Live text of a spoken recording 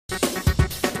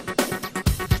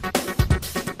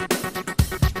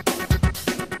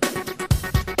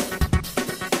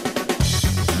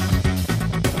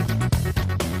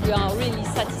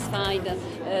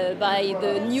by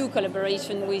the new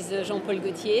collaboration with Jean-Paul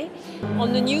Gaultier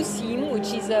on the new theme,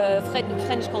 which is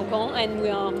French Cancan, and we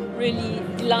are really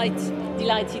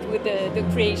delighted with the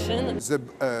creation.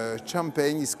 The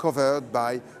champagne is covered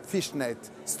by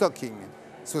fishnet stocking,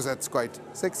 so that's quite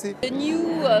sexy. The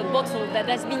new bottle that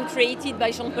has been created by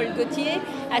Jean-Paul Gaultier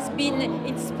has been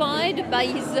inspired by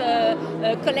his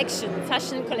collection,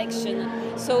 fashion collection.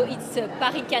 So it's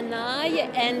Paris Canaille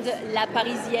and La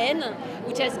Parisienne,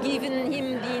 which has given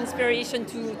him the inspiration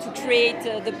to create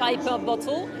the Piper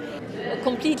bottle,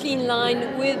 completely in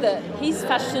line with his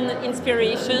fashion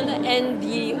inspiration and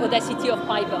the audacity of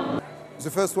Piper. The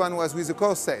first one was with the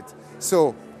corset,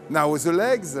 so now with the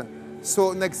legs.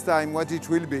 So next time, what it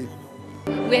will be?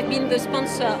 We have been the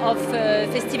sponsor of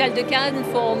Festival de Cannes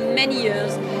for many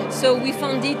years, so we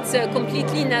found it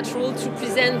completely natural to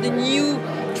present the new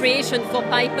creation for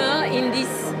Piper in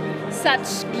this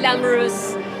such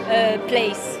glamorous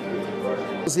place.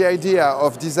 The idea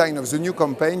of design of the new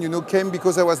campaign, came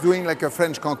because I was doing like a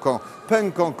French Cancan,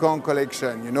 punk Cancan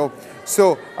collection,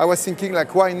 So I was thinking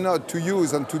like, why not to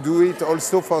use and to do it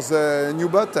also for the new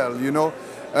bottle,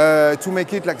 to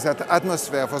make it like that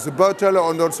atmosphere for the bottle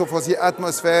and also for the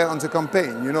atmosphere on the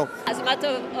campaign, As a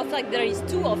matter of fact, there is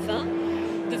two offers.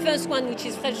 The first one, which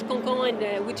is French Cancan,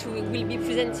 and which will be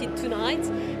presented tonight,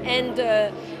 and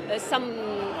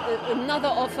another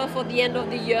offer for the end of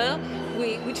the year,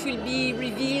 which will be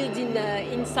revealed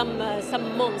in some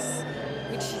months,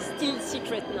 which is still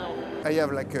secret now. I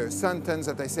have like a sentence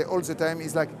that I say all the time,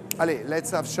 is like, allez,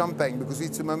 let's have champagne, because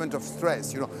it's a moment of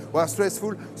stress, We are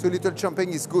stressful, so little champagne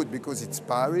is good, because it's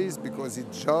Paris, because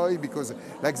it's joy, because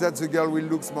like that the girl will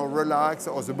look more relaxed,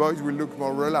 or the boys will look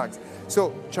more relaxed.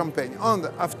 So, champagne. And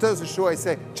after the show I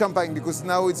say champagne, because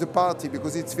now it's a party,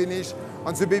 because it's finished,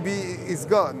 and the baby is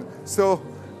gone. So,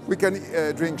 we can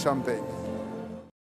drink champagne.